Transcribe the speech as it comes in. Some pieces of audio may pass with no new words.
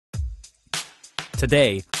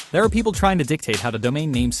Today, there are people trying to dictate how the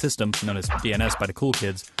domain name system, known as DNS by the cool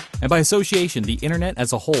kids, and by association the internet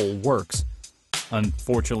as a whole, works.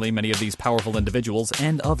 Unfortunately, many of these powerful individuals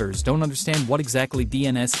and others don't understand what exactly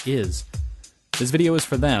DNS is. This video is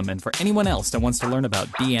for them and for anyone else that wants to learn about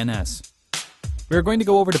DNS. We are going to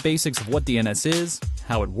go over the basics of what DNS is,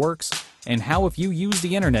 how it works, and how if you use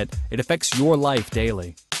the internet, it affects your life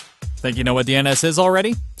daily. Think you know what DNS is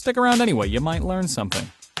already? Stick around anyway, you might learn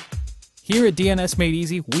something. Here at DNS Made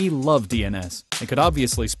Easy, we love DNS, and could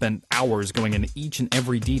obviously spend hours going into each and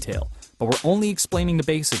every detail, but we're only explaining the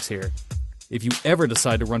basics here. If you ever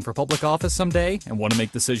decide to run for public office someday and want to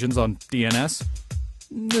make decisions on DNS,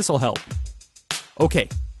 this'll help. Okay,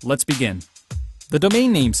 let's begin. The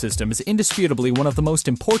domain name system is indisputably one of the most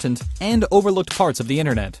important and overlooked parts of the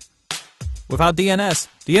internet. Without DNS,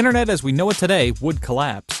 the internet as we know it today would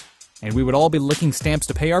collapse, and we would all be licking stamps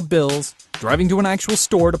to pay our bills, driving to an actual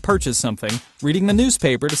store to purchase something, reading the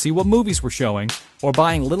newspaper to see what movies were showing, or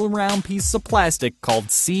buying little round pieces of plastic called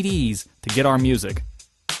CDs to get our music.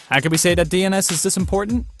 How can we say that DNS is this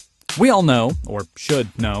important? We all know, or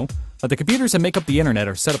should know, that the computers that make up the internet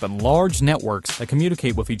are set up in large networks that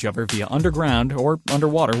communicate with each other via underground or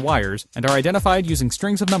underwater wires and are identified using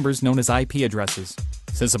strings of numbers known as IP addresses.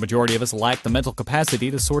 Since the majority of us lack the mental capacity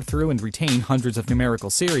to sort through and retain hundreds of numerical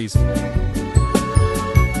series,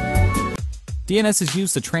 DNS is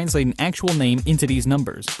used to translate an actual name into these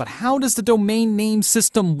numbers. But how does the domain name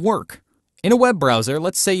system work? In a web browser,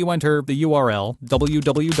 let's say you enter the URL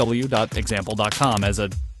www.example.com as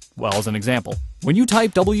an example. When you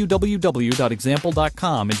type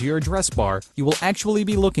www.example.com into your address bar, you will actually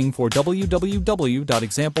be looking for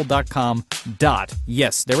www.example.com .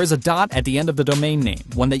 Yes, there is a dot at the end of the domain name,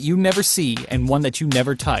 one that you never see and one that you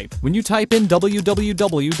never type. When you type in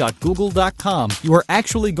www.google.com, you are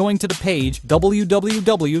actually going to the page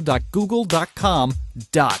www.google.com .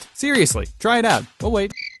 Seriously, try it out. Oh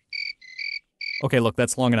wait. Okay, look,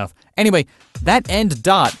 that's long enough. Anyway, that end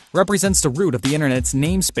dot represents the root of the internet's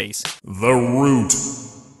namespace. The root.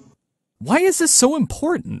 Why is this so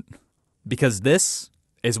important? Because this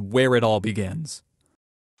is where it all begins.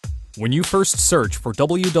 When you first search for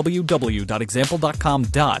www.example.com,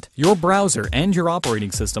 your browser and your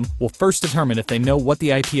operating system will first determine if they know what the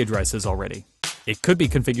IP address is already. It could be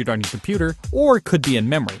configured on your computer, or it could be in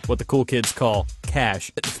memory, what the cool kids call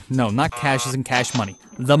cache. No, not cache as in cash money.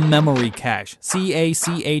 The memory cache.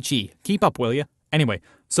 C-A-C-H-E. Keep up, will ya? Anyway,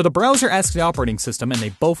 so the browser asks the operating system, and they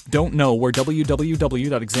both don't know where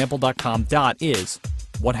www.example.com is.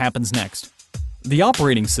 What happens next? The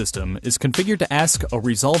operating system is configured to ask a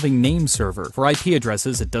resolving name server for IP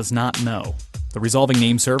addresses it does not know. The resolving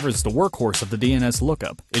name server is the workhorse of the DNS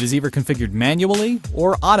lookup. It is either configured manually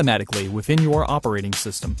or automatically within your operating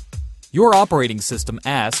system. Your operating system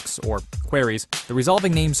asks, or queries, the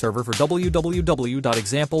resolving name server for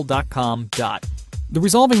www.example.com. The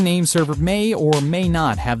resolving name server may or may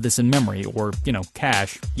not have this in memory, or,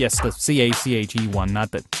 cache. Yes, the C-A-C-H-E one,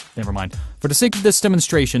 not that. Never mind. For the sake of this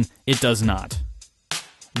demonstration, it does not.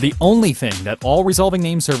 The only thing that all resolving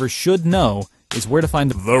name servers should know is where to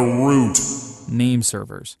find the root name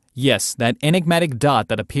servers. Yes, that enigmatic dot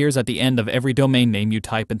that appears at the end of every domain name you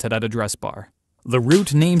type into that address bar. The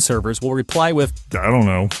root name servers will reply with, I don't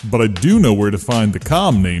know, but I do know where to find the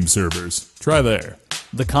COM name servers. Try there.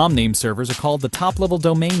 The COM name servers are called the top-level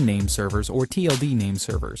domain name servers, or TLD name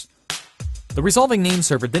servers. The resolving name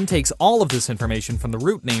server then takes all of this information from the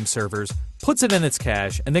root name servers, puts it in its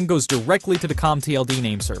cache, and then goes directly to the COM-TLD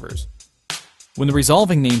name servers. When the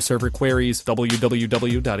resolving name server queries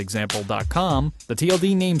www.example.com, the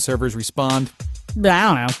TLD name servers respond, I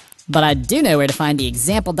don't know, but I do know where to find the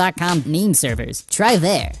example.com name servers. Try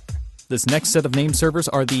there. This next set of name servers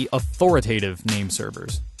are the authoritative name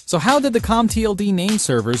servers. So how did the COM-TLD name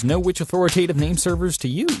servers know which authoritative name servers to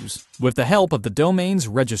use? With the help of the domain's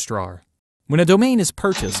registrar. When a domain is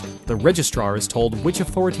purchased, the registrar is told which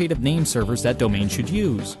authoritative name servers that domain should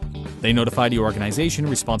use. They notify the organization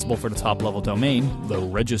responsible for the top-level domain, the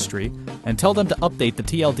registry, and tell them to update the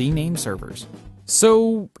TLD name servers.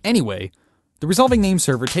 So, anyway, the resolving name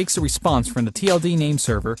server takes the response from the TLD name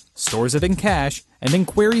server, stores it in cache, and then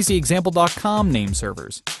queries the example.com name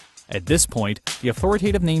servers. At this point, the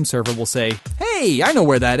authoritative name server will say, Hey, I know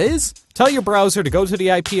where that is! Tell your browser to go to the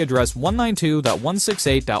IP address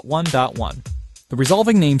 192.168.1.1. The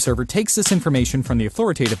resolving name server takes this information from the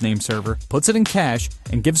authoritative name server, puts it in cache,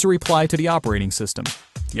 and gives a reply to the operating system.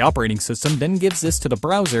 The operating system then gives this to the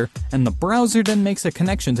browser, and the browser then makes a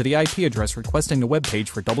connection to the IP address requesting the webpage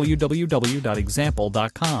for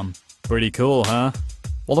www.example.com. Pretty cool, huh?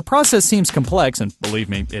 While the process seems complex, and believe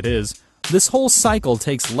me, it is, This whole cycle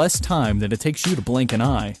takes less time than it takes you to blink an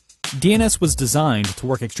eye. DNS was designed to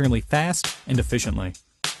work extremely fast and efficiently.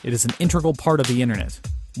 It is an integral part of the internet.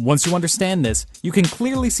 Once you understand this, you can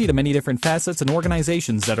clearly see the many different facets and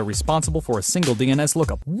organizations that are responsible for a single DNS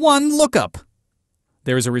lookup. One lookup!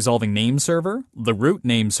 There is a resolving name server, the root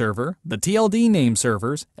name server, the TLD name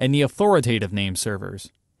servers, and the authoritative name servers.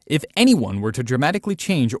 If anyone were to dramatically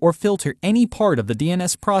change or filter any part of the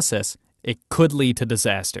DNS process, it could lead to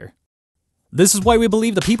disaster. This is why we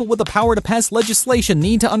believe the people with the power to pass legislation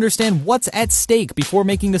need to understand what's at stake before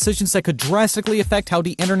making decisions that could drastically affect how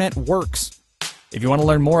the internet works. If you want to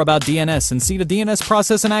learn more about DNS and see the DNS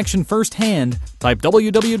process in action firsthand, type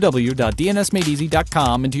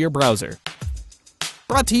www.dnsmadeeasy.com into your browser.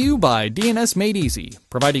 Brought to you by DNS Made Easy,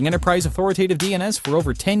 providing enterprise authoritative DNS for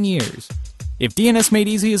over 10 years. If DNS Made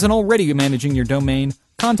Easy isn't already managing your domain,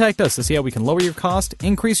 contact us to see how we can lower your cost,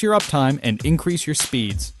 increase your uptime, and increase your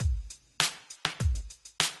speeds.